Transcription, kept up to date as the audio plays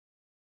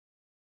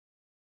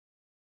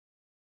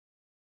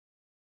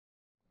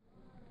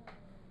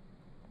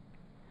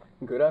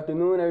Good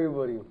afternoon,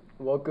 everybody.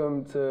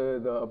 Welcome to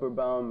the Upper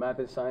Bound Math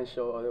and Science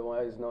Show,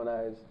 otherwise known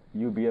as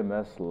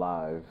UBMS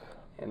Live.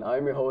 And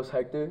I'm your host,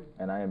 Hector.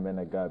 And I am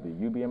Menagabi.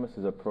 UBMS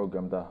is a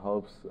program that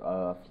helps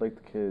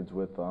afflict kids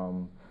with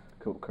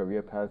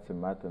career paths in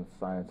math and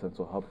science and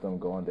to help them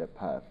go on their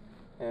path.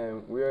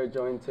 And we are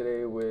joined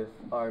today with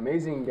our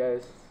amazing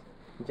guests,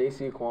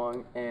 JC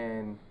Kwong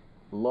and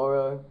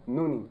Laura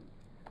Nooney.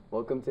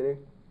 Welcome today.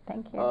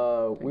 Thank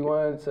you. We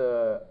wanted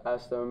to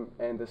ask them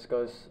and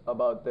discuss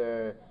about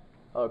their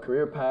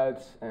career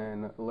paths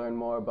and learn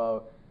more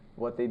about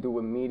what they do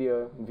with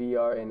media,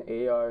 VR, and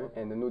AR,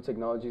 and the new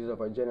technologies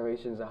of our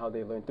generations and how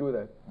they learn through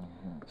that.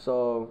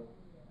 So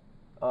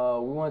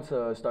we want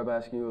to start by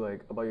asking you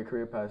about your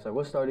career paths.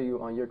 What started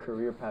you on your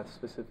career path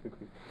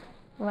specifically?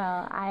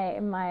 Well,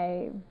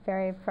 my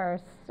very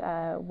first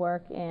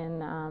work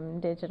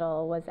in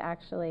digital was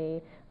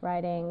actually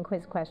writing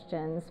quiz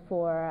questions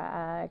for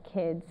a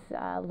kids'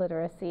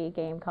 literacy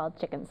game called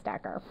Chicken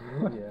Stacker.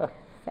 Yeah.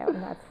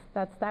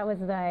 So that was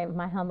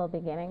my humble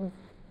beginnings.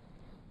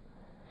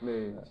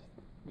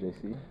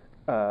 JC?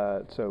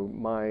 So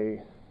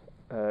my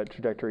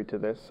trajectory to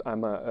this,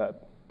 I'm a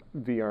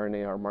VR and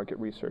AR market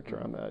researcher.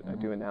 I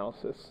do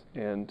analysis,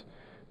 and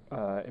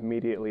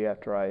immediately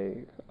after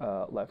I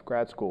left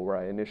grad school, where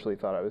I initially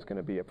thought I was going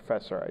to be a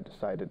professor, I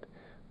decided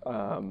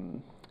I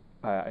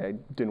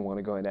didn't want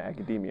to go into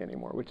academia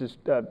anymore, which is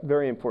a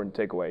very important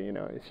takeaway. You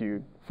know, if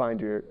you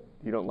find you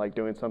don't like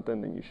doing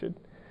something, then you should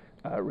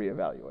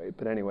reevaluate.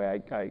 But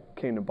anyway, I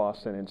came to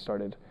Boston and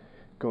started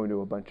going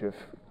to a bunch of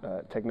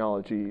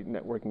technology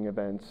networking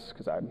events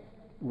because I'm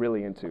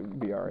really into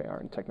VR, AR,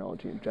 and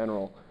technology in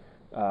general.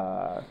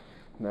 And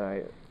then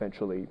I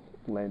eventually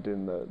landed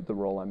in the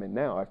role I'm in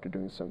now after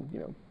doing some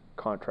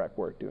contract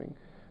work, doing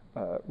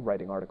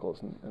writing articles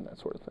and that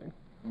sort of thing.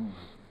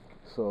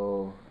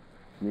 So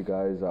you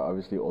guys are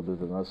obviously older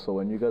than us. So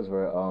when you guys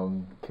were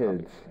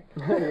kids,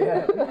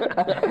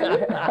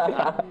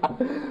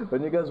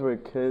 when you guys were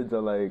kids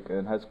or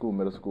in high school,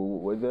 middle school,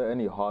 were there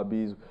any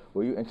hobbies?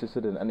 Were you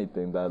interested in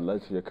anything that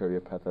led to your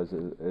career path as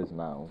it is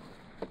now?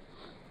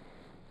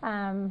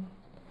 I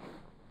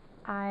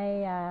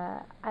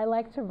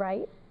like to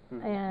write,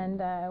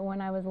 and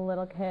when I was a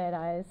little kid,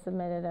 I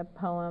submitted a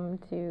poem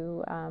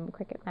to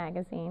Cricket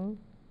Magazine.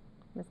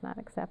 Was not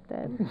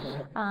accepted,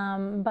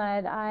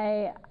 but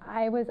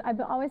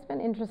I've always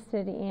been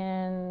interested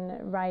in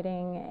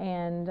writing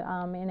and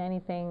in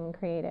anything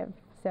creative.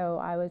 So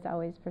I was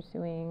always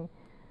pursuing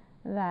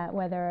that,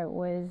 whether it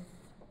was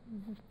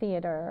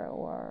theater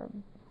or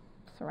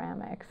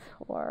ceramics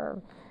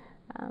or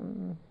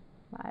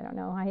I don't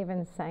know. I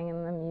even sang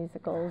in the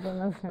musicals,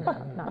 and those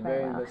are not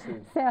very well.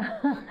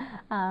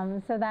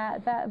 So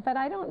but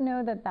I don't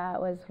know that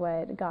was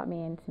what got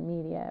me into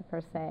media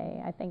per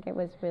se. I think it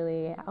was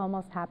really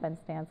almost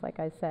happenstance, like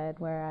I said,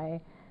 where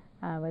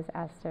I was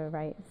asked to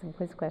write some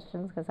quiz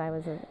questions because I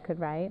could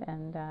write,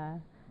 and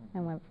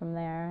went from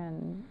there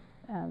and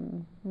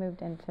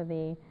moved into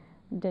the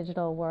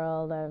digital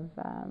world of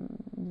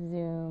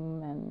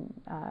Zoom, and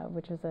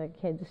which was a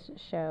kids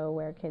show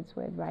where kids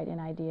would write in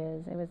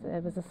ideas. It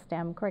was a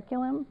STEM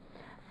curriculum,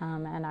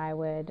 and I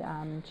would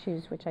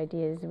choose which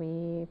ideas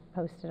we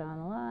posted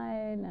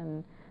online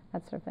and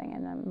that sort of thing,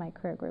 and then my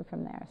career grew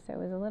from there. So it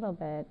was a little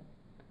bit,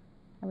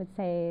 I would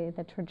say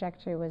the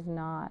trajectory was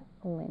not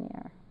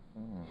linear.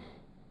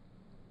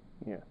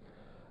 Yeah.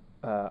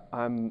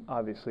 I'm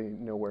obviously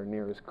nowhere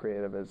near as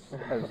creative as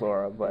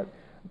Laura, but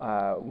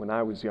when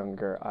I was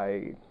younger,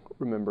 I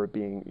remember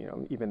being,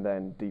 even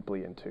then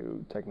deeply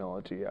into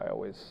technology. I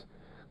always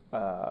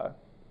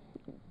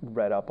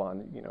read up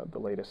on, the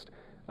latest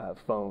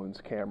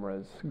phones,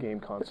 cameras, game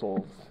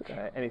consoles,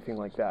 anything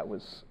like that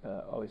was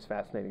always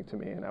fascinating to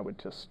me, and I would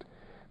just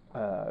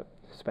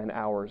spend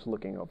hours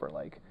looking over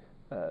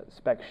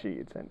spec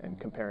sheets and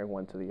comparing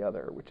one to the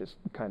other, which is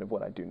kind of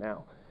what I do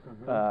now.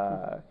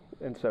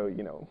 And so,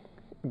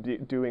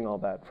 doing all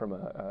that from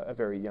a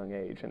very young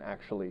age and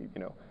actually,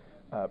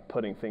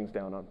 putting things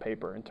down on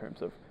paper in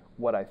terms of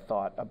what I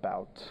thought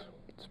about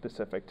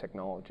specific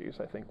technologies,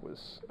 I think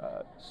was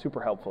super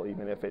helpful,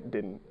 even if it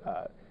didn't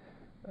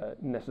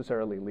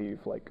necessarily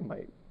leave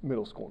my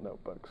middle school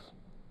notebooks.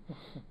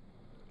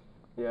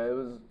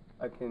 Yeah,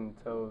 I can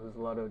tell it was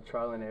a lot of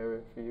trial and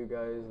error for you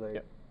guys,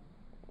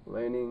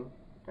 learning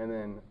and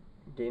then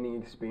gaining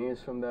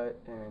experience from that.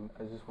 And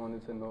I just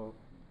wanted to know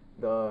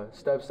the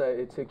steps that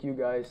it took you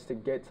guys to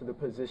get to the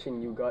position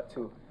you got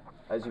to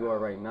as you are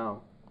right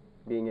now,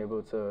 being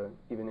able to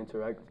even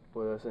interact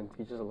with us and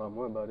teach us a lot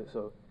more about it.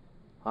 So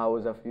how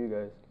was that for you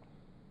guys?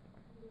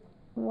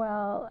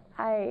 Well,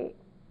 I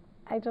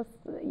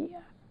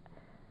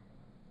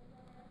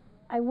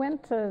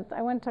went to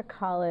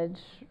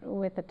college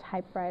with a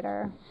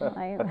typewriter, so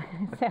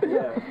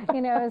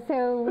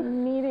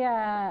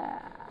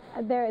media.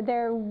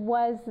 There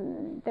was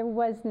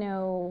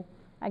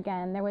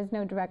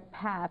no direct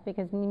path,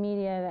 because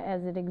media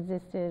as it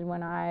existed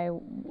when I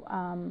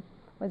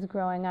was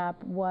growing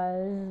up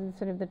was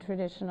sort of the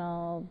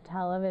traditional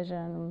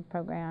television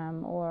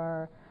program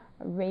or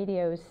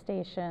radio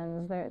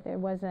stations. There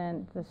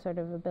wasn't the sort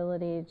of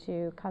ability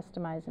to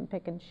customize and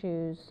pick and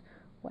choose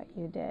what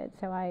you did.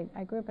 So I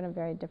grew up in a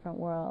very different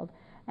world.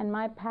 And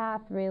my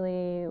path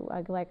really,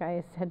 like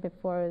I said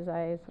before, is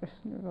I sort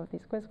of wrote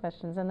these quiz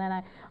questions. And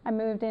then I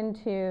moved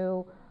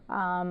into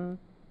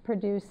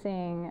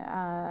producing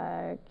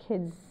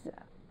kids'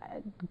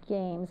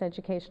 games,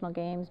 educational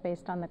games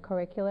based on the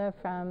curricula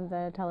from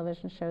the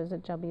television shows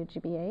at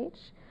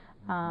WGBH,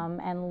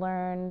 and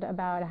learned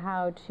about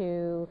how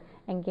to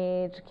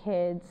engage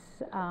kids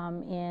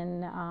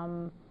in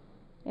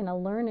a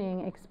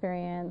learning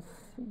experience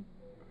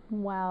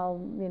while,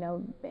 you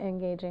know,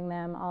 engaging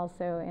them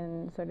also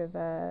in sort of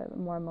a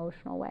more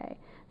emotional way.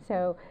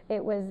 So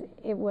it was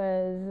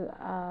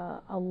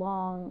a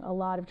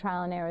lot of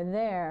trial and error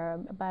there,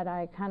 but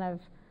I kind of,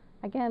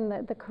 again,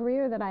 the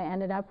career that I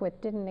ended up with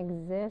didn't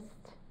exist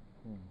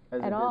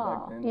at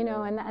all, then, you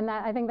know, and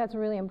that, I think that's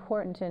really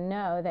important to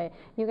know, that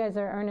you guys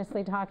are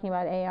earnestly talking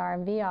about AR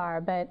and VR,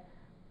 but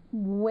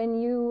when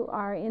you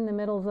are in the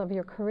middle of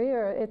your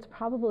career, it's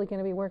probably going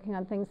to be working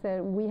on things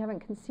that we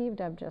haven't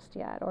conceived of just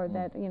yet, or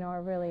that, you know,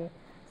 are really,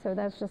 so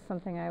that's just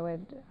something I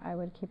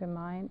would keep in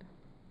mind.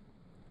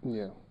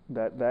 Yeah,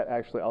 that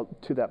actually,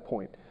 to that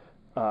point,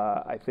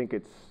 I think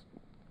it's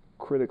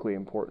critically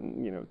important,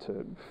 you know,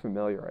 to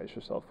familiarize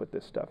yourself with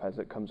this stuff as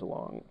it comes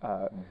along.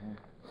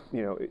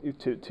 You know,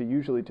 to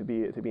usually to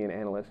be an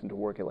analyst and to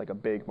work at like a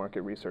big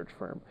market research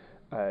firm,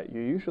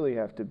 you usually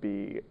have to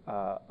be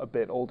a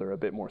bit older, a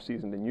bit more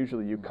seasoned, and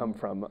usually you come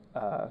from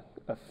a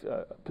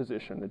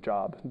position, a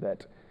job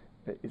that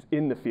is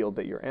in the field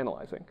that you're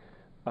analyzing.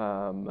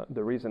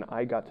 The reason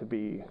I got to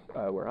be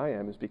where I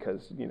am is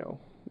because, you know,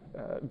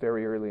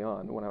 very early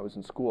on when I was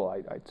in school,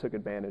 I took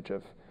advantage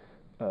of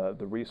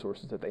the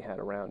resources that they had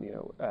around. You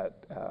know,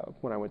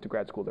 when I went to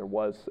grad school, there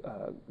was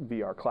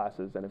VR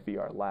classes and a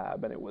VR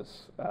lab, and it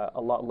was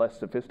a lot less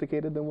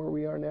sophisticated than where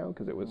we are now,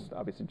 because it was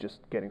obviously just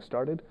getting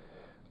started.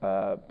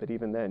 But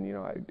even then, you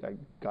know, I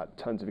got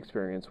tons of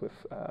experience with,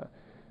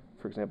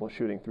 for example,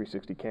 shooting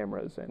 360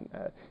 cameras and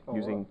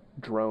using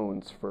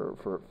drones for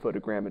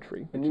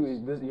photogrammetry. And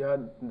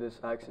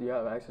you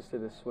have access to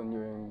this when you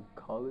were in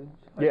college?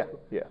 Yeah,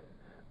 yeah.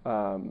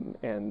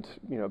 And,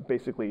 you know,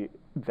 basically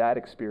that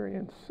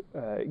experience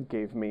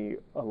gave me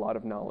a lot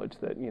of knowledge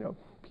that, you know,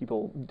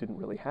 people didn't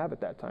really have at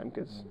that time,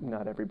 because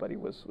not everybody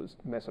was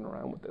messing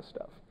around with this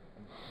stuff.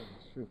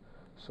 That's true.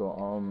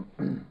 So,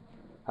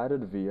 how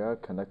did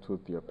VR connect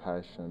with your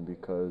passion?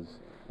 Because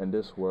in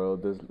this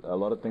world, there's a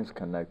lot of things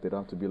connect. They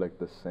don't have to be like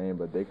the same,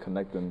 but they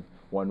connect in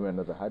one way or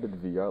another. How did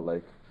VR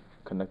like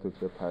connect with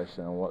your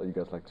passion and what you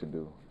guys like to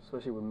do?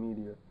 Especially with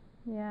media.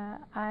 Yeah,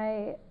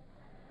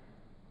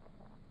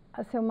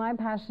 so my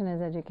passion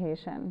is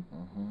education,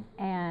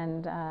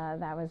 and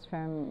that was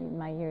from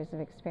my years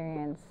of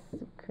experience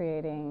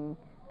creating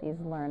these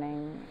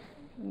learning,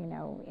 you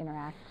know,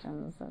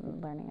 interactions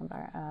and learning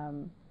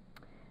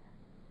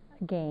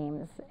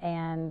games,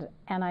 and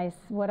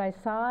what I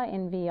saw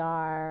in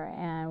VR,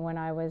 and when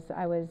I was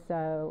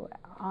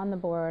on the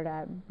board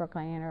at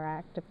Brookline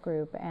Interactive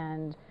Group,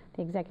 and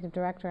the executive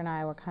director and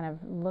I were kind of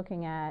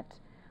looking at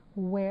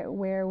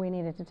where we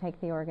needed to take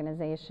the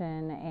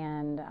organization,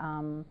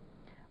 and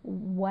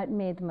what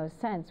made the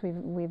most sense.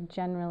 We've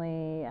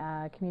generally,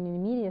 community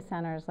media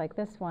centers like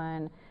this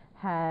one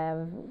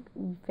have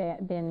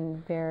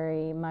been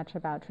very much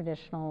about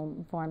traditional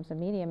forms of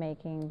media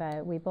making,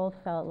 but we both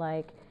felt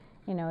like,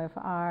 you know, if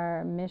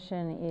our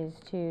mission is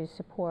to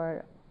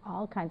support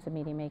all kinds of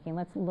media making,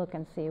 let's look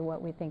and see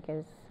what we think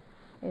is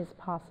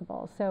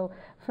possible. So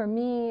for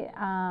me,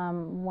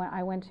 when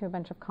I went to a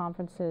bunch of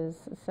conferences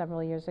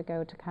several years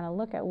ago to kind of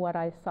look at what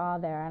I saw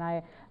there,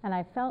 and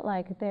I felt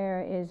like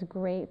there is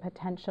great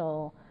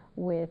potential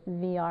with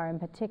VR in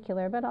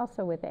particular, but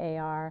also with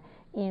AR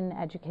in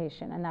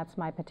education, and that's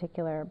my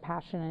particular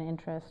passion and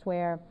interest,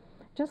 where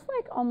just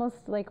like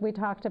almost like we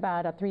talked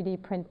about a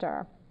 3D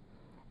printer,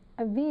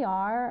 a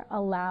VR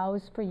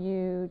allows for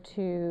you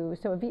to,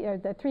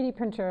 the 3D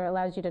printer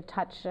allows you to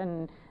touch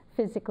and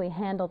physically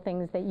handle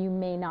things that you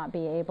may not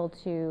be able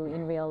to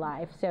in real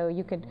life. So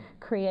you could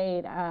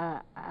create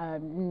a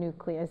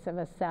nucleus of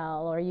a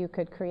cell, or you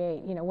could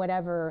create, you know,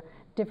 whatever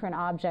different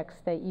objects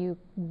that you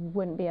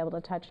wouldn't be able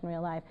to touch in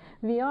real life.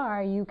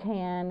 VR, you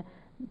can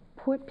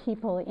put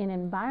people in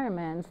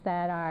environments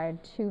that are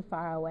too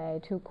far away,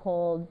 too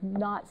cold,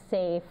 not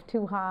safe,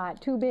 too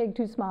hot, too big,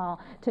 too small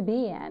to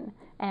be in.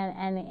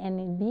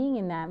 And being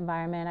in that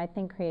environment, I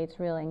think, creates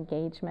real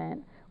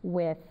engagement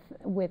with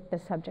the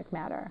subject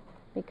matter,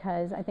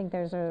 because I think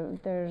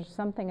there's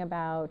something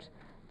about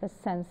the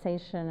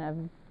sensation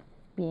of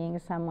being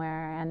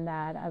somewhere and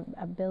that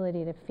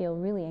ability to feel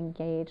really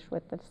engaged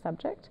with the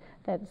subject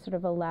that sort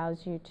of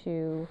allows you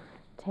to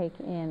take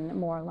in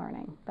more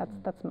learning.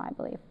 That's my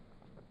belief.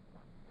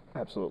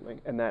 Absolutely,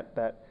 and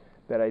that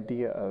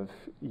idea of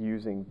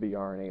using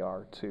VR and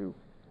AR to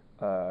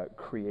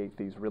create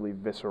these really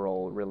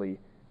visceral, really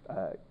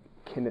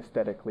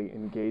kinesthetically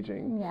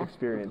engaging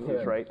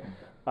experiences, right?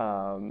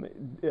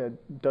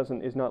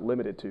 is not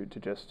limited to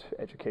just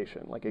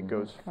education. Like it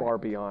goes far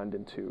beyond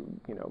into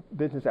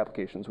business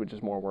applications, which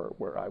is more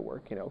where I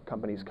work.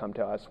 Companies come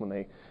to us when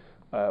they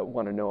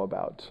want to know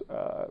about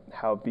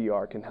how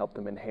VR can help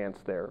them enhance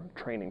their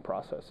training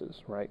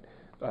processes, right?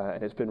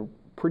 And it's been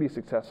pretty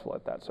successful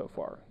at that so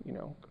far.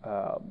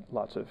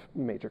 Lots of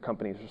major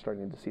companies are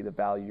starting to see the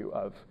value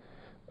of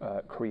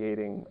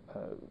creating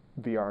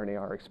VR and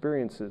AR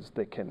experiences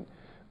that can,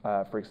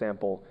 for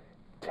example,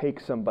 take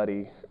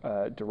somebody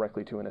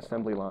directly to an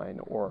assembly line,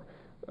 or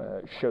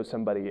show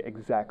somebody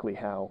exactly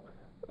how,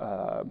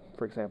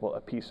 for example,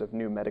 a piece of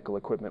new medical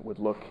equipment would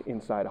look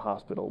inside a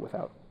hospital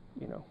without,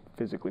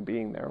 physically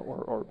being there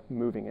or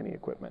moving any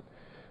equipment.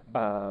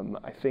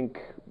 I think,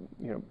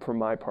 for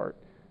my part,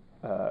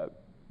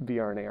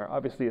 VR and AR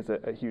obviously is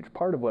a huge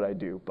part of what I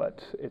do,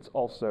 but it's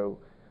also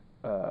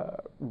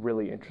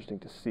really interesting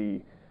to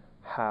see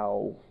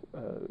how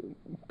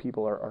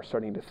people are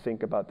starting to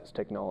think about this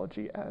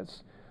technology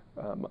as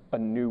a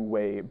new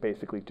way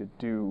basically to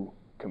do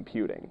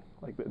computing.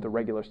 Like the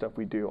regular stuff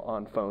we do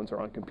on phones or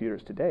on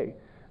computers today,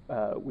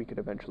 we could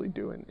eventually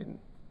do in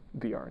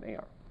VR and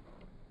AR.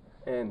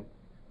 And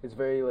it's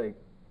very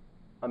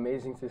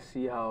amazing to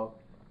see how,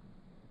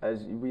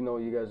 as we know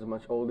you guys are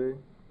much older,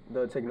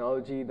 the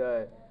technology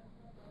that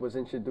was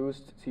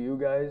introduced to you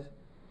guys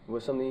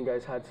was something you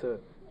guys had to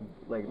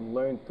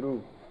learn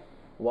through.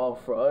 While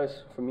for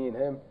us, for me and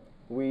him,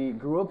 we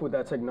grew up with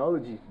that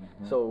technology,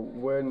 so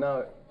we're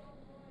not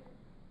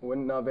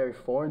very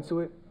foreign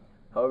to it.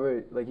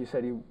 However, like you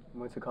said, you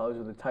went to college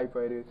with a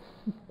typewriter.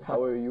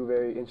 However, you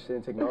very interested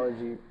in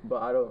technology,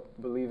 but I don't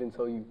believe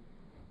until you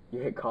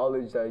hit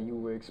college that you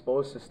were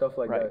exposed to stuff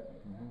like that.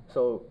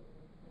 So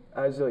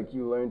as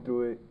you learn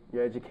through it,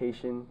 your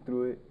education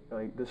through it,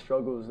 the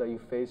struggles that you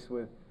face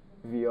with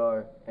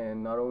VR,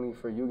 and not only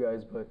for you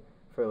guys, but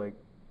for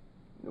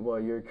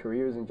your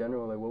careers in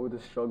general, what were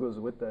the struggles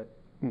with that?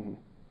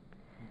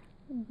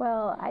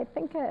 Well, I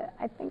think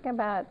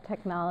about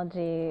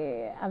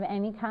technology of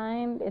any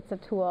kind. It's a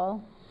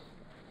tool,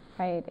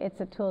 right? It's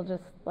a tool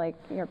just like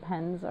your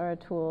pens are a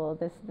tool.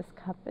 This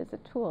cup is a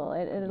tool.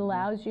 It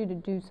allows you to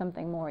do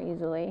something more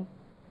easily,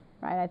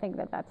 right? I think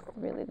that's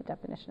really the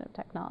definition of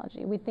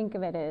technology. We think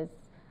of it as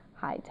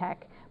high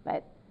tech,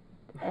 but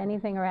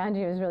anything around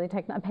you is really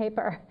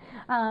paper.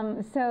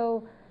 And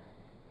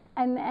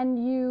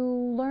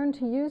you learn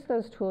to use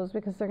those tools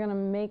because they're going to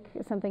make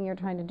something you're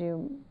trying to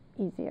do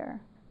easier.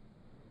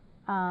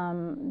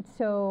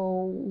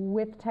 So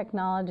with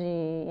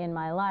technology in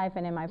my life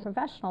and in my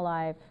professional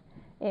life,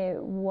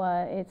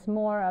 it's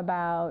more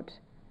about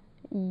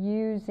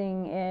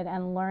using it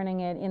and learning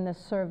it in the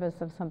service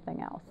of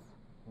something else,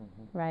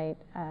 right?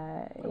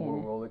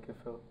 What role it could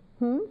fill?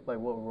 What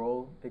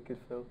role it could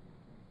fill?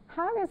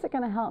 How is it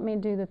going to help me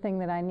do the thing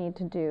that I need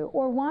to do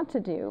or want to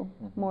do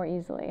more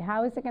easily?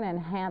 How is it going to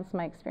enhance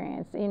my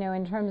experience?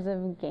 In terms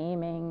of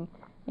gaming,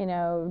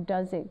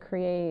 does it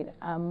create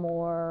a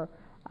more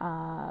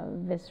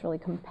viscerally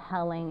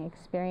compelling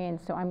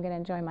experience? So I'm going to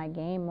enjoy my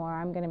game more.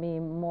 I'm going to be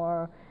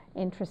more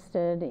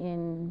interested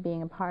in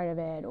being a part of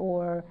it,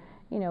 or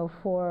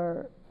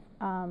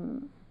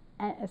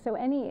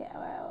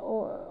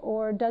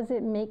or does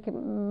it make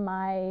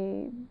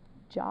my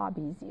job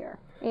easier?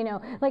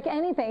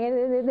 Anything.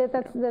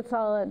 That's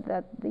all.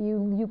 That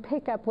you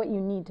pick up what you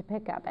need to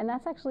pick up, and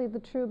that's actually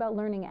true about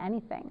learning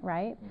anything,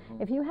 right?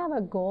 If you have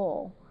a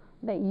goal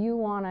that you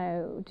want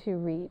to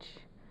reach,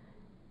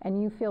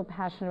 and you feel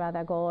passionate about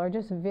that goal, or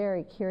just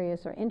very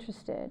curious or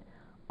interested,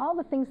 all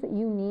the things that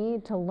you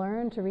need to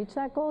learn to reach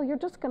that goal, you're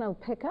just going to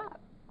pick up,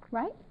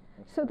 right?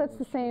 So that's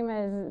the same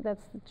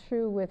that's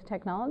true with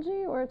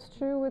technology, or it's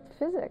true with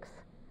physics.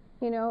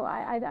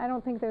 I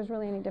don't think there's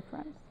really any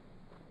difference.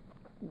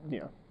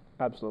 Yeah,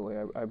 absolutely.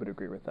 I would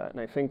agree with that. And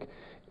I think,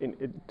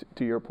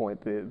 to your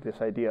point, this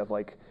idea of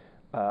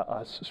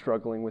us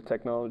struggling with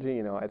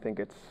technology, I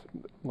think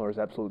Laura's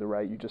absolutely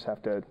right. You just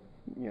have to,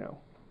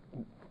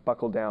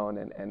 buckle down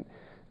and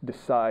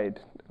decide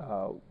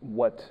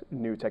what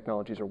new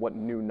technologies or what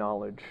new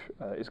knowledge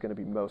is going to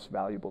be most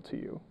valuable to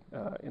you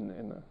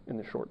in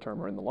the short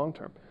term or in the long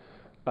term.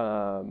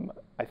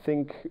 I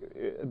think,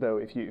 though,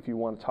 if you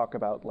want to talk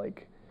about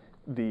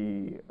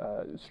the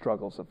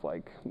struggles of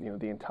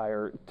the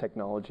entire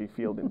technology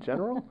field in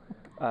general,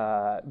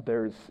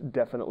 there's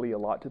definitely a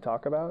lot to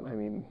talk about. I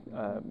mean,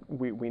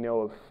 we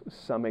know of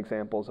some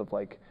examples of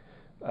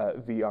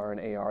VR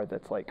and AR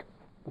that's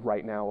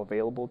right now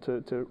available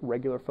to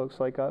regular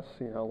folks like us,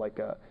 like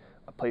a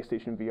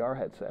PlayStation VR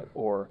headset,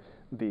 or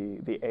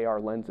the AR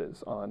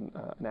lenses on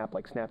an app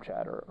like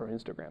Snapchat or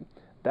Instagram.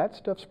 That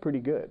stuff's pretty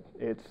good.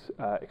 It's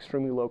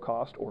extremely low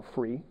cost or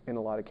free in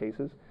a lot of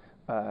cases,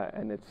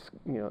 and it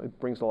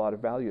brings a lot of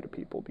value to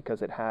people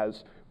because it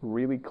has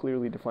really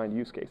clearly defined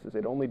use cases.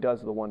 It only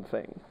does the one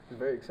thing. It's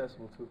very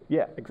accessible too.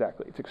 Yeah,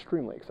 exactly. It's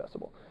extremely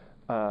accessible.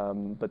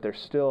 But there's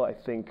still, I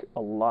think,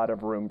 a lot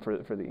of room for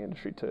the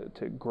industry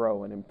to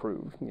grow and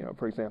improve.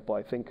 For example,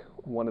 I think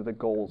one of the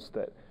goals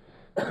that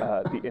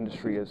the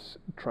industry is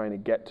trying to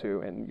get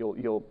to, and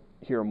you'll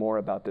hear more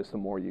about this, the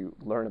more you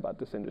learn about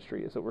this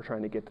industry, is that we're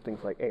trying to get to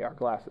things like AR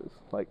glasses.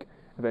 Like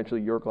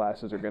eventually your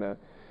glasses are going to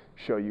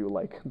show you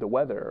like the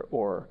weather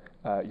or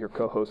your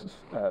co-host's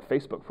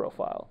Facebook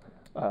profile.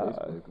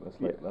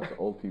 That's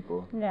old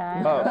people.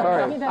 Yeah. Oh,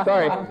 sorry. He doesn't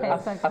Sorry. have a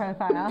Facebook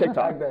profile.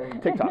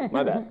 TikTok,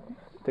 my bad.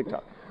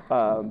 TikTok.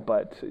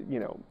 But you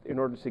know, in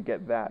order to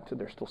get that,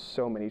 there's still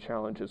so many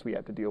challenges we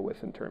have to deal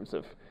with in terms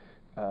of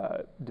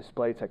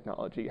display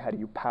technology. How do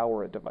you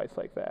power a device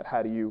like that?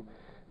 How do you,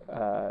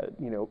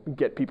 you know,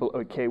 get people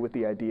okay with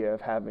the idea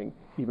of having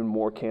even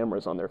more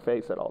cameras on their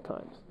face at all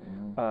times?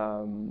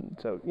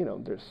 So you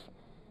know, there's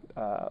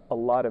a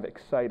lot of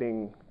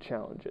exciting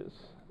challenges.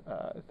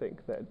 I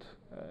think that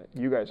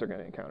you guys are going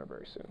to encounter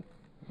very soon.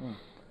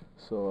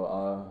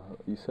 So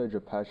you said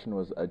your passion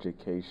was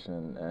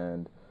education,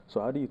 and so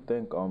how do you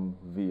think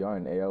VR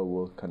and AR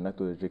will connect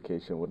with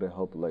education? Would it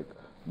help like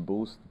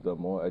boost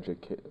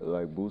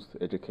boost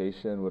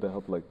education? Would it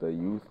help like the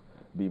youth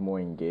be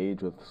more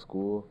engaged with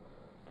school?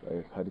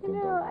 Like, how do you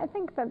think that? I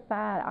think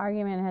that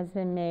argument has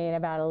been made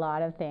about a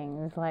lot of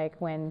things, like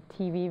when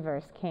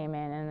TVverse came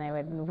in and they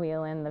would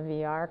wheel in the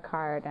VR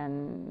cart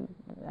and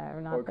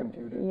or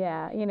computer.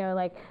 Yeah, you know,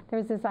 like there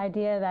was this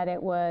idea that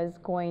it was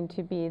going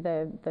to be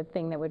the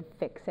thing that would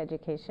fix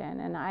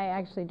education, and I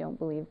actually don't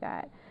believe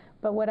that.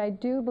 But what I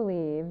do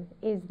believe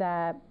is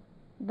that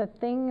the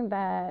thing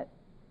that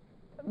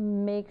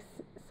makes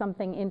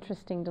something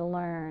interesting to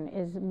learn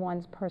is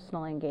one's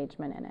personal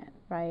engagement in it,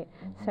 right?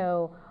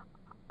 So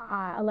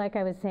like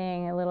I was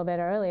saying a little bit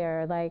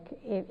earlier, like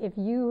if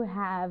you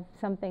have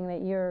something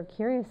that you're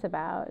curious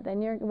about, then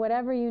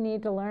whatever you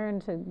need to learn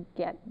to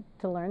get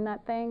to learn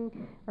that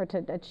thing or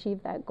to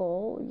achieve that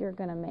goal, you're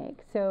going to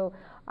make. So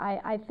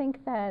I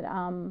think that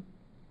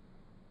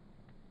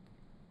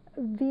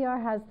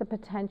VR has the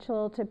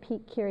potential to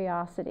pique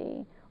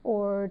curiosity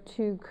or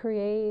to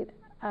create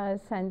a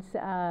sense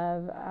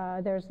of,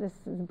 there's this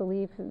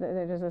belief that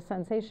there's a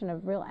sensation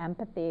of real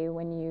empathy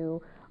when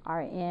you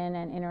are in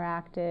an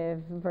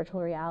interactive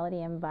virtual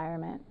reality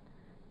environment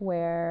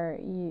where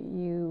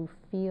you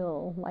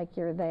feel like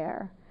you're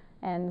there.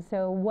 And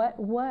so what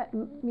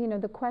you know,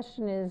 the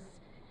question is,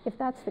 if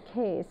that's the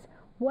case,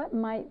 what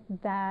might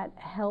that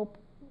help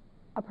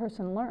a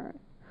person learn?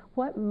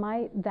 What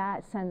might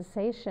that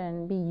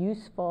sensation be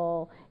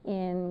useful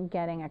in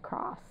getting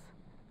across?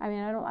 I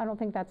mean, I don't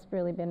think that's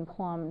really been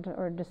plumbed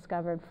or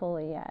discovered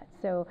fully yet.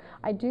 So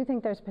I do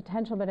think there's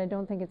potential, but I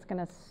don't think it's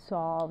going to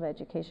solve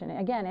education.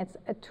 Again, it's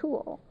a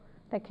tool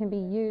that can be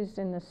used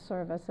in the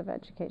service of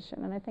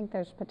education, and I think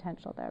there's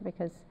potential there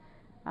because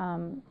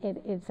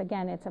it's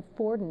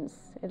affordance.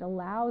 It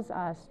allows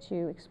us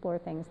to explore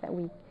things that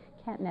we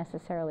can't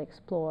necessarily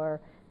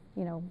explore,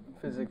 you know,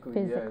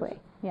 physically.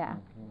 Yes.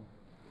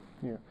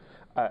 Yeah.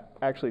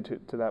 Actually,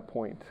 to that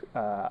point,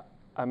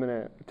 I'm going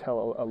to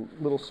tell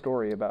a little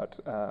story about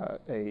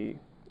a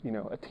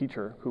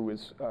teacher who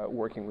was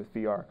working with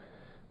VR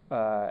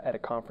at a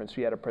conference.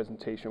 She had a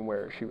presentation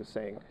where she was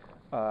saying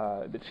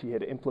that she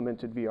had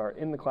implemented VR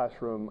in the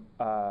classroom,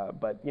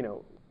 but you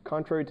know,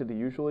 contrary to the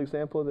usual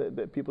example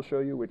that people show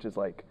you, which is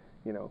like,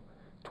 you know,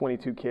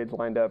 22 kids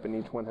lined up and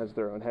each one has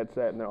their own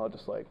headset and they're all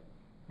just like,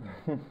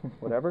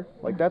 whatever.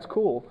 Like, that's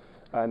cool.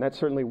 And that's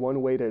certainly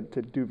one way to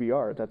do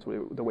VR. That's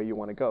the way you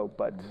want to go.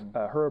 But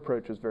her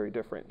approach was very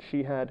different.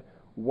 She had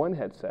one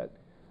headset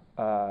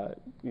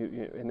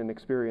in an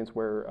experience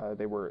where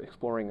they were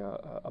exploring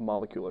a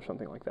molecule or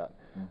something like that.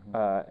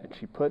 And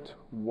she put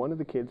one of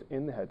the kids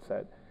in the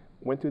headset,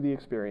 went through the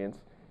experience.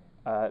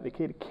 The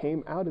kid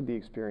came out of the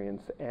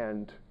experience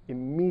and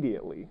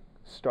immediately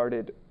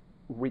started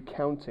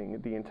recounting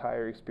the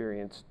entire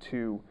experience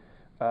to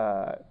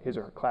his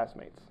or her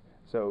classmates.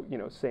 So, you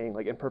know, saying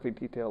like in perfect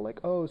detail,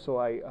 like, oh, so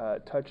I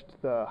touched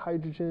the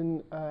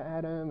hydrogen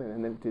atom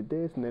and then it did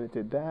this and then it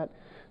did that.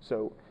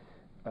 So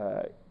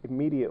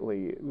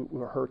immediately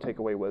her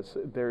takeaway was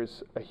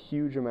there's a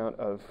huge amount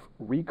of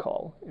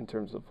recall in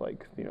terms of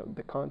like, you know,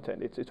 the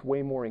content. It's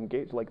way more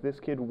engaged. Like, this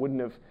kid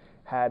wouldn't have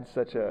had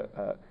such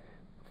a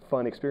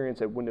fun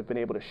experience. It wouldn't have been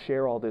able to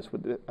share all this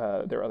with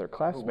their other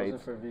classmates. It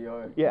wasn't for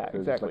VR. Yeah, It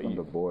was exactly. just like on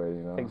the board,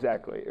 you know.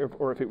 Exactly.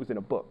 Or if it was in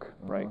a book,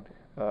 right?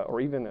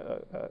 Or even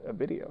a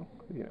video,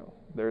 you know,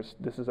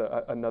 this is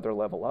another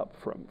level up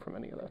from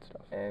any of that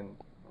stuff. And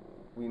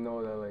we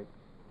know that like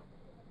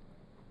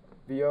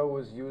VR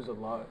was used a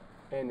lot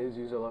and is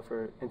used a lot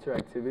for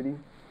interactivity,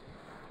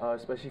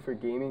 especially for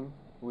gaming.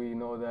 We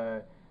know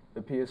that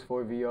the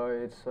PS4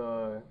 VR, it's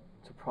a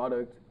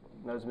product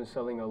that's been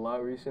selling a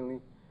lot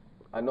recently.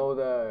 I know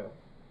that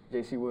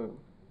JC would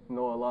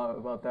know a lot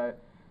about that.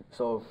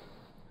 So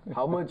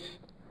how much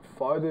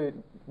farther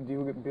do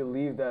you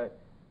believe that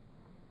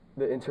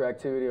the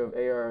interactivity of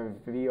AR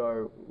and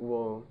VR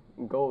will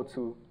go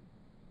to?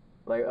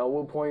 Like, at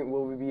what point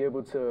will we be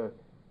able to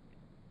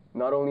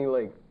not only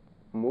like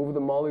move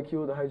the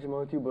molecule, the hydrogen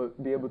molecule,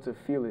 but be able to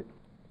feel it?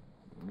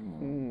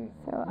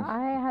 So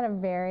I had a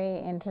very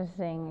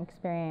interesting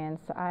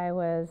experience. I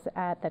was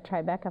at the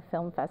Tribeca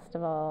Film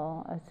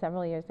Festival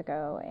several years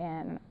ago,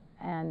 and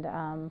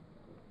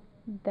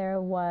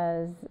there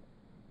was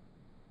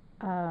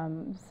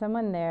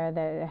someone there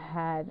that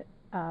had,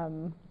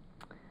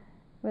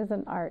 it was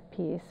an art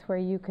piece where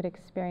you could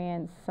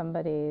experience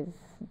somebody's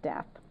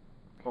death.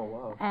 Oh,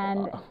 wow.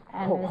 And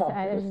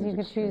you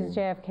could choose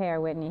JFK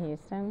or Whitney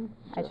Houston.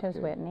 JFK. I chose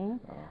Whitney.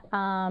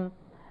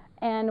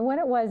 And what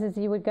it was is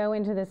you would go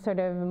into this sort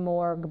of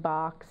morgue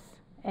box,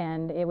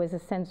 and it was a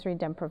sensory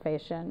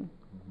deprivation.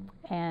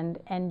 And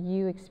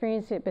you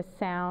experienced it with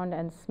sound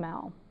and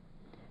smell.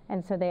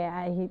 And so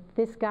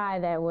this guy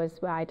that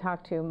I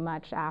talked to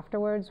much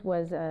afterwards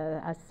was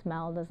a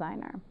smell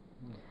designer.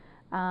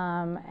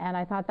 And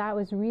I thought that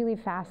was really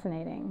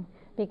fascinating,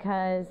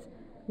 because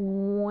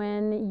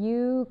when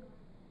you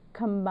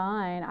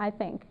combine, I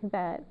think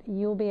that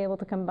you'll be able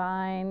to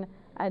combine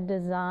a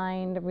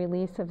designed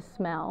release of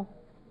smell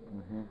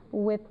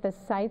with the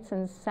sights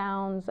and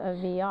sounds of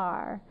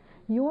VR,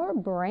 your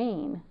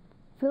brain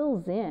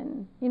fills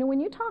in. You know, when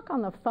you talk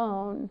on the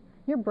phone,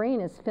 your brain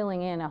is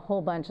filling in a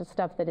whole bunch of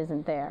stuff that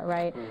isn't there,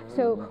 right?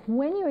 So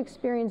when you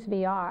experience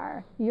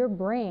VR, your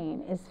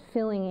brain is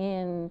filling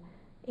in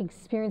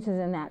experiences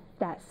in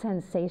that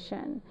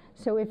sensation.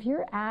 So if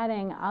you're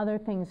adding other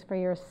things for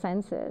your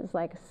senses,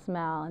 like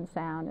smell and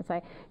sound, it's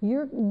like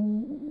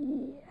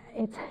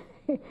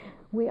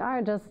we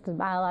are just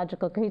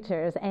biological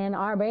creatures, and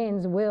our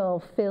brains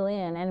will fill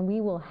in, and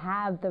we will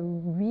have the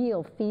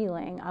real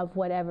feeling of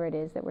whatever it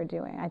is that we're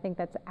doing. I think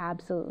that's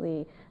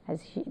absolutely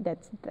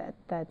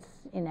that's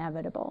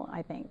inevitable,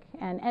 I think,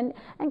 and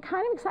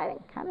kind of exciting,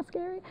 kind of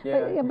scary.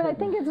 Yeah. But I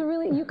think it's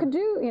really, you could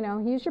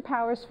use your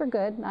powers for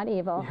good, not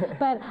evil.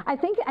 But I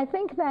think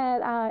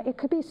that it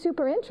could be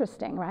super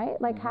interesting, right?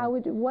 Like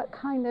what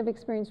kind of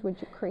experience would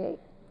you create?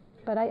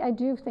 But I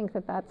do think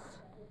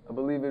that's. I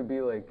believe it'd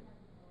be like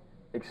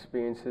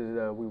experiences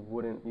that we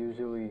wouldn't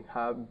usually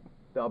have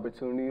the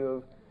opportunity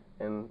of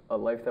in a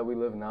life that we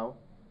live now.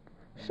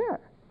 Sure.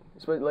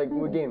 Like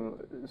with gaming,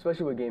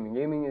 especially with gaming.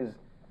 Gaming is,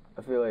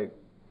 I feel like,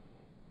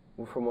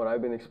 from what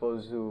I've been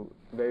exposed to,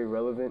 very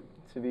relevant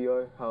to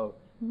VR. How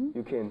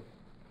you can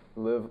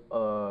live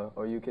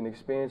or you can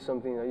experience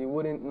something that you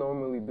wouldn't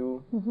normally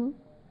do.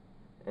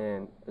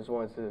 And I just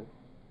wanted to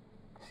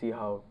see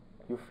how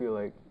you feel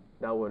like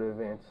that would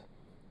advance.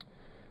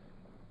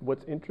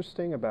 What's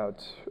interesting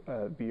about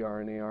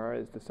VR and AR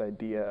is this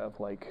idea of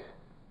like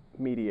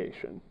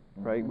mediation,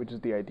 right? Which is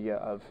the idea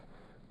of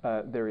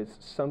there is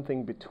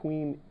something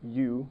between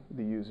you,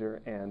 the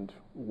user, and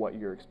what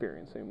you're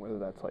experiencing, whether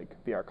that's like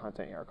VR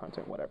content, AR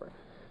content, whatever.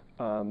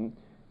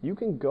 You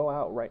can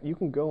go you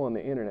can go on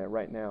the internet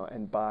right now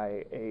and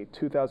buy a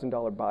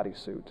 $2,000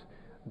 bodysuit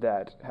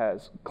that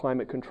has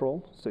climate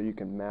control, so you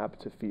can map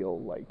to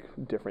feel like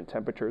different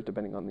temperatures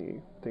depending on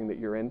the thing that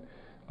you're in.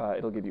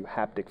 It'll give you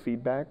haptic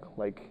feedback,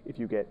 like if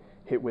you get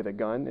hit with a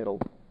gun, it'll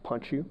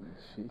punch you.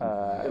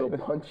 It'll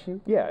punch you?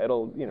 Yeah,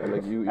 it'll,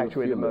 like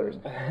actuate the motors.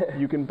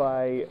 You can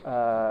buy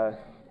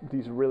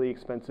these really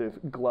expensive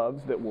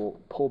gloves that will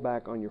pull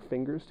back on your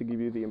fingers to give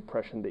you the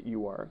impression that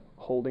you are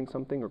holding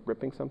something or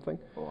gripping something.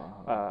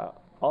 Wow.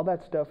 All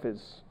that stuff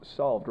is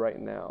solved right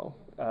now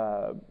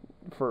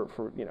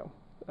for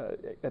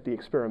at the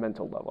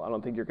experimental level. I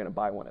don't think you're going to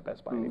buy one at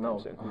Best Buy anytime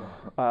soon.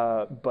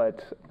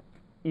 But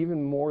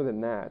even more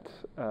than that,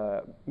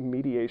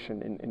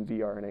 mediation in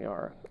VR and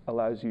AR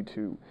allows you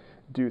to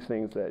do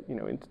things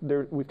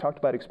that, we've talked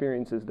about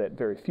experiences that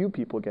very few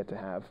people get to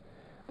have.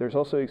 There's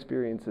also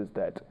experiences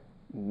that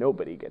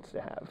nobody gets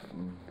to have,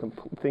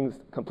 things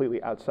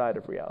completely outside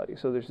of reality.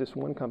 So there's this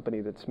one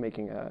company that's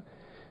making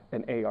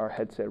an AR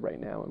headset right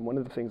now, and one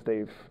of the things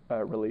they've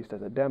released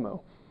as a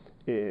demo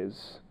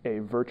is a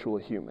virtual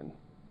human.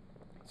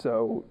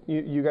 So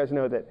you guys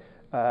know that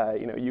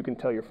you can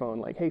tell your phone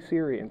like, "Hey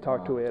Siri," and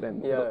talk to it,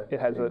 and it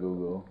has a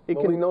Google.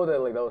 We know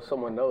that like that was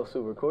someone else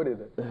who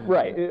recorded it.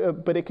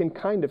 Right, but it can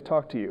kind of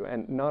talk to you,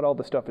 and not all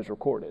the stuff is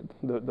recorded.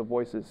 The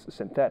voice is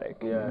synthetic.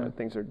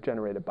 Things are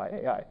generated by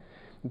AI.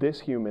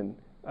 This human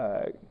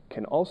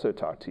can also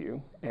talk to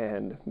you,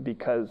 and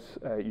because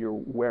you're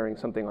wearing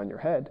something on your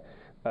head,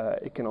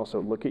 it can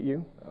also look at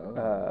you.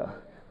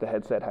 The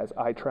headset has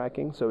eye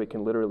tracking, so it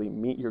can literally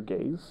meet your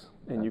gaze,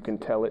 and you can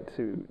tell it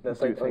to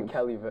That's do like things.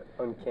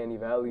 uncanny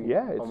valley.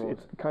 Yeah,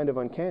 it's kind of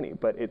uncanny,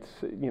 but it's,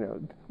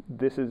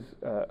 this is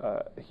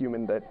a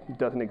human that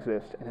doesn't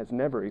exist and has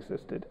never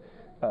existed,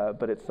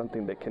 but it's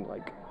something that can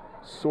like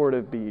sort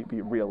of be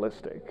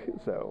realistic.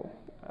 So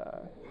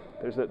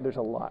there's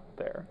a lot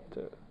there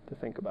to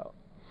think about.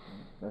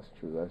 That's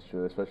true,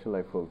 especially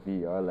like for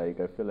VR.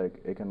 Like I feel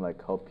like it can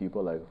like help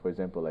people, like for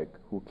example, like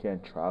who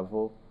can't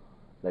travel.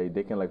 Like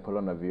they can like put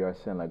on a VR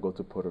set and like go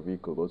to Puerto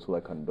Rico, go to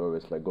like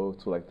Honduras, like go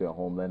to like their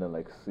homeland and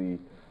like see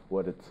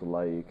what it's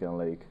like, and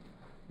like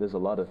there's a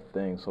lot of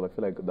things. So I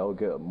feel like that would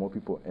get more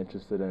people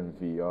interested in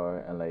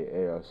VR and like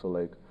AR. So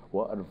like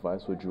what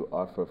advice would you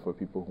offer for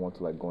people who want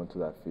to like go into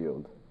that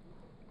field?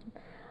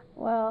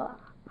 Well,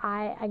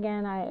 I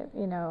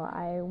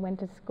went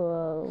to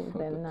school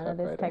with none of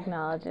this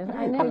technology.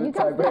 I know you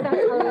guys did that.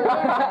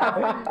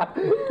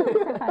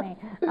 So funny.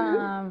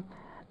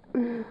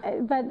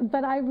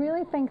 But I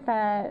really think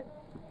that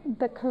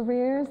the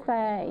careers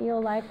that you're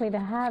likely to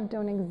have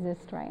don't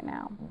exist right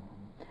now.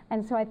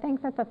 And so I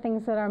think that the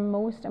things that are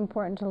most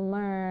important to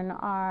learn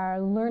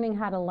are learning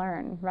how to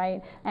learn,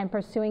 right? And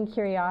pursuing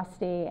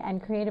curiosity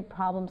and creative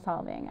problem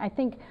solving. I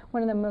think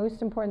one of the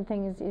most important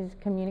things is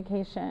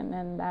communication,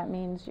 and that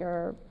means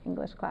your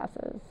English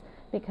classes.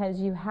 Because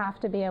you have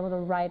to be able to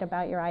write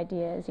about your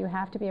ideas. You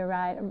have to be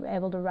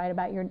able to write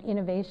about your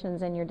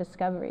innovations and your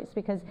discoveries.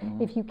 Because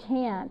if you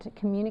can't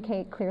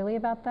communicate clearly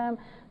about them,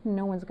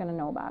 no one's going to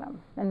know about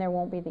them, and there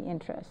won't be the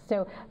interest.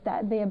 So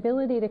that the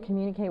ability to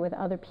communicate with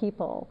other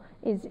people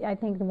is, I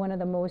think, one of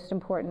the most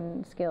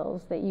important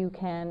skills that you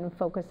can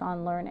focus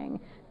on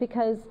learning.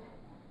 Because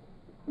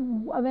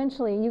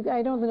eventually,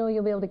 I don't know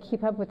you'll be able to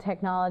keep up with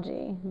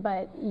technology,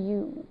 but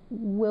you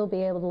will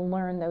be able to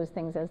learn those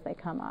things as they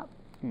come up.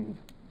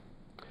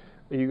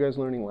 Are you guys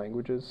learning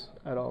languages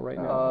at all right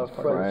now?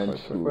 French,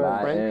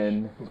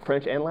 Latin.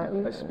 French and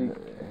Latin? I speak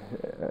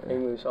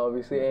English,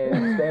 obviously,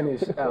 and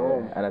Spanish at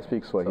home. And I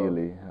speak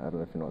Swahili. I don't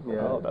know if you know what that is.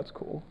 Oh, that's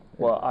cool.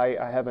 Well,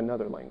 I have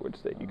another language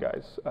that you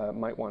guys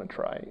might want to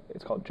try.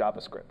 It's called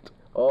JavaScript.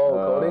 Oh,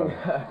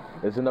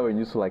 coding? Isn't that when you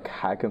used to like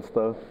hack and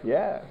stuff?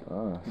 Yeah.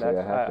 Oh, so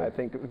That's, I I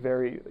think,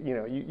 very,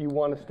 you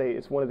want to stay,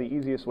 it's one of the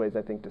easiest ways,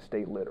 I think, to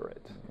stay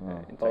literate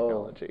in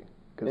technology.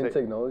 In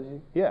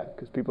technology? Yeah,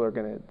 because people are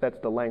going to, that's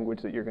the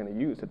language that you're going to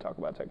use to talk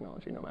about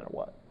technology no matter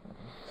what.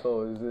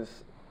 So is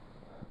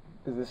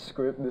this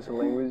script, this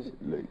language,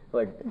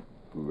 like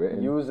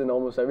written. used in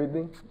almost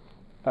everything?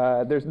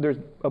 There's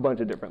a bunch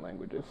of different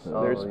languages.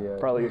 Oh, There's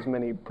probably as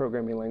many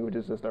programming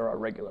languages as there are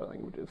regular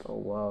languages. Oh,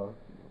 wow.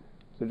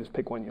 So just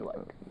pick one you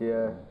like.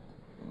 Yeah.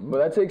 But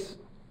that takes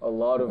a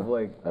lot of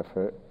like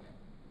effort.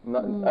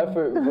 Not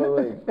effort, but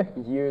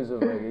like years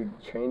of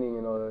like training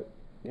and all that.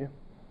 Yeah.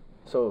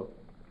 So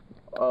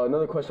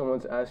another question I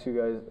wanted to ask you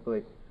guys,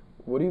 like,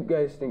 what do you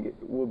guys think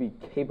will be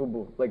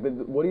capable? Like,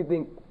 what do you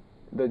think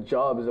the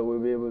jobs that we'll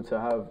be able to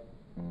have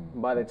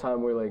by the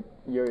time we're like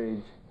your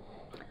age?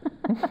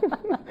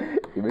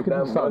 You're making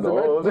them sound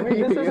old.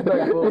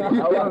 Disrespectful.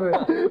 However,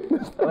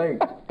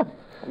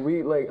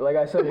 like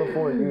I said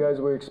before, you guys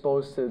were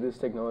exposed to this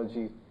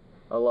technology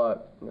a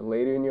lot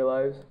later in your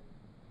lives.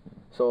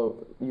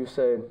 So you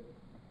said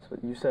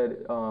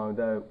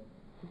that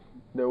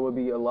there will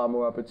be a lot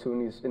more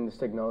opportunities in these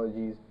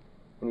technologies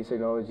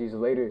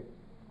later.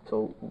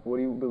 So what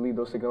do you believe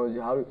those technologies?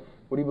 What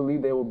do you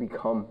believe they will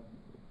become?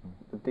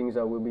 The things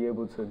that we'll be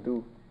able to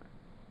do.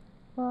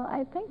 Well,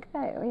 I think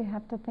that we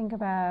have to think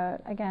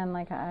about, again,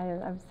 like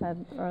I've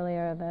said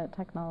earlier, that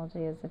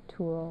technology is a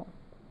tool.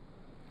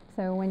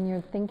 So when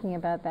you're thinking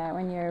about that,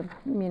 when you're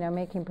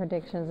making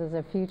predictions as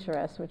a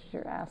futurist, which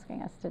you're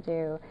asking us to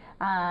do,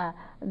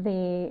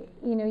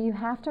 you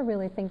have to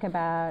really think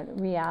about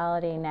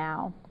reality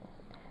now,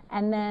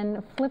 and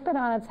then flip it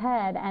on its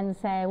head and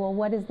say, well,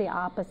 what is the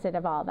opposite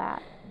of all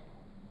that?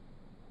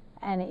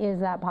 And is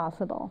that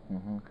possible?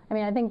 I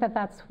mean, I think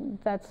that's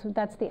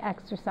the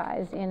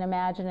exercise in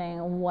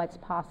imagining what's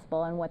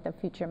possible and what the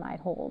future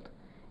might hold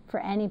for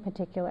any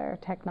particular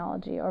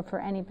technology or for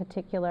any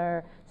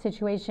particular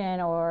situation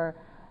or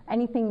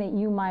anything that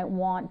you might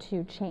want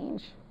to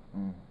change,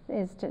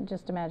 is to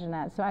just imagine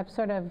that. So I'm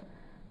sort of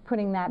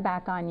putting that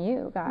back on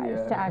you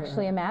guys to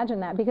actually imagine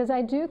that, because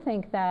I do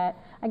think that,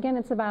 again,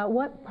 it's about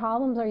what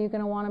problems are you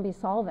going to want to be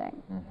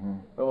solving. We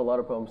have a lot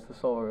of problems to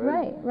solve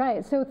already.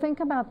 Right. So think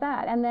about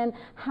that, and then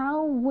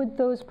how would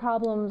those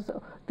problems,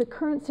 the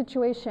current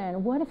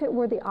situation, what if it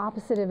were the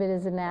opposite of it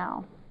is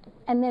now?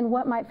 And then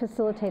what might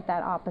facilitate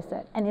that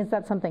opposite? And is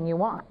that something you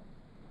want?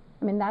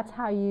 I mean, that's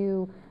how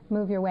you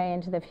move your way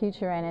into the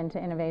future and into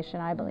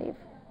innovation, I believe.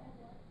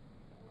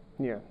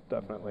 Yeah,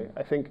 definitely.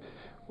 I think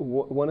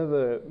one of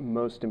the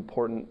most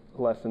important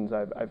lessons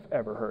I've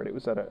ever heard, it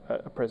was at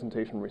a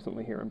presentation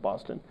recently here in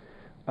Boston,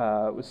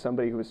 was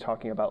somebody who was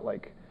talking about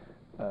like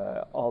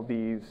all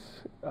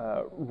these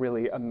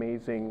really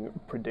amazing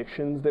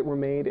predictions that were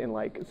made in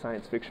like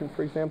science fiction,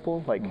 for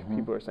example. Like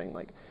people are saying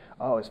like,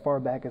 oh, as far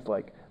back as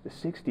like the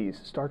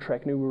 60s, Star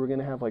Trek knew we were going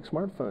to have like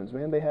smartphones.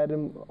 Man, they had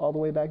them all the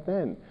way back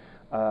then.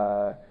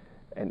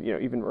 And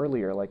even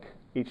earlier, like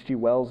H.G.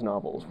 Wells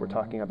novels were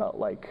talking about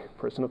like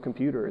personal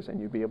computers, and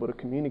you'd be able to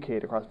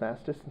communicate across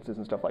vast distances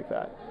and stuff like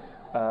that.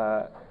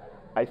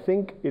 I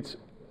think it's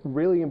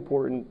really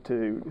important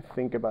to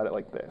think about it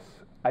like this.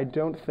 I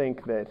don't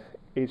think that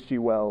H.G.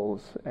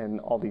 Wells and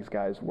all these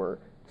guys were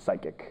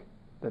psychic,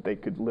 that they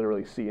could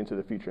literally see into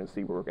the future and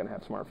see where we're going to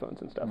have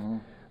smartphones and stuff.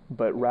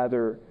 But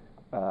rather,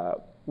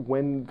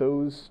 when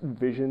those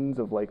visions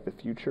of like the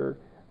future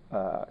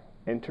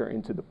enter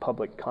into the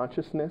public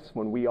consciousness,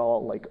 when we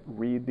all like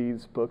read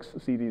these books,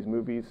 see these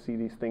movies, see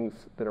these things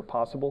that are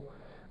possible,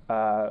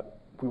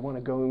 we want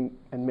to go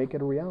and make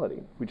it a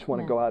reality. We just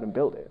want to go out and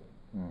build it.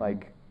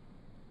 Like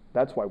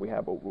that's why we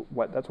have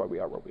that's why we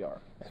are where we are.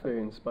 It's very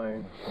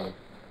inspiring.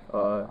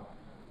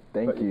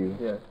 Thank you.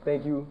 Yeah,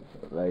 thank you.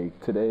 Like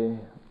today,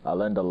 I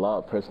learned a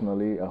lot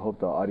personally. I hope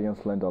the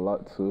audience learned a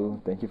lot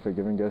too. Thank you for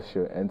giving us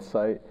your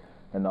insight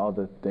and all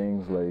the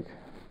things. Like,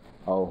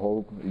 I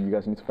hope you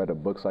guys need to write a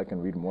book so I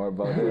can read more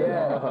about it.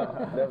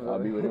 Definitely. I'll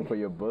be waiting for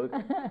your book.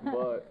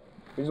 But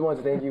we just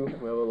wanted to thank you.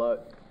 We have a lot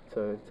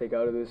to take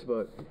out of this,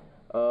 but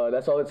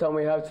That's all the time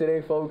we have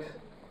today, folks.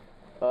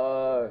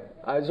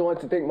 I just want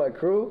to thank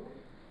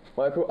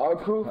our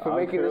crew, for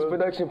making this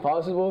production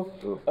possible.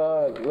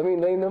 Let me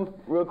name them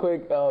real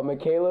quick.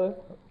 Michaela,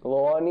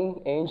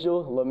 Loani,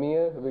 Angel,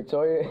 Lamia,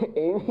 Victoria,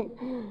 Amy,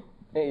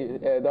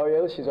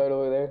 Dariella, she's right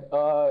over there.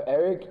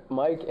 Eric,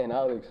 Mike, and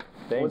Alex.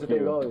 Thank I want to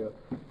thank you. all of you.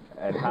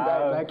 And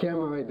that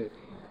camera right there.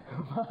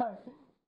 Bye.